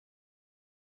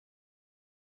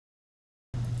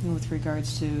with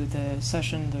regards to the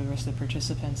session, the rest of the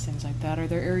participants, things like that, are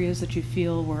there areas that you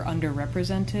feel were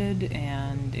underrepresented?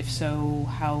 And if so,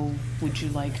 how would you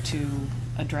like to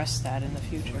address that in the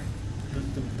future?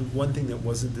 The one thing that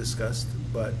wasn't discussed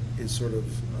but is sort of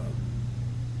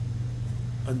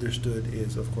understood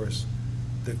is, of course,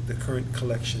 the current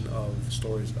collection of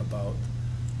stories about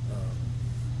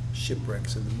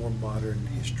shipwrecks and the more modern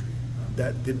history.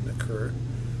 That didn't occur.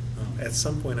 At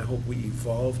some point, I hope we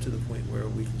evolve to the point where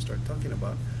we can start talking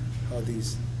about how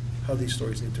these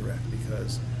stories interact,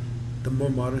 because the more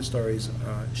modern stories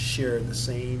share the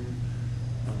same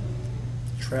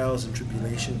trials and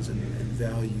tribulations and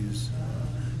values.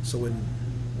 So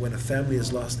when a family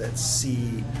is lost at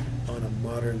sea on a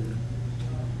modern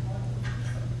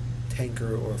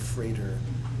tanker or a freighter,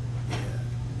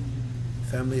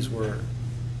 families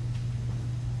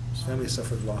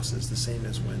suffered losses the same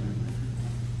as when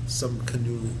some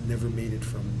canoe never made it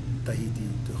from Tahiti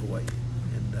to Hawaii.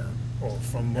 And, or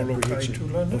from Molokai to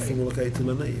Lanai. Or from Molokai to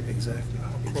Lanai, exactly.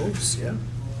 Close. Yeah.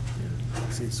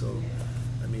 See, so,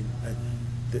 I mean,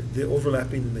 the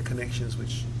overlapping and the connections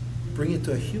which bring it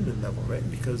to a human level, right?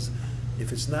 Because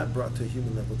if it's not brought to a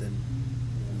human level, then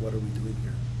what are we doing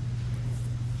here?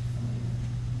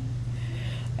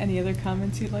 Any other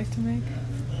comments you'd like to make?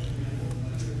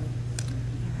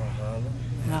 Mahalo.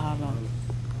 Mahalo.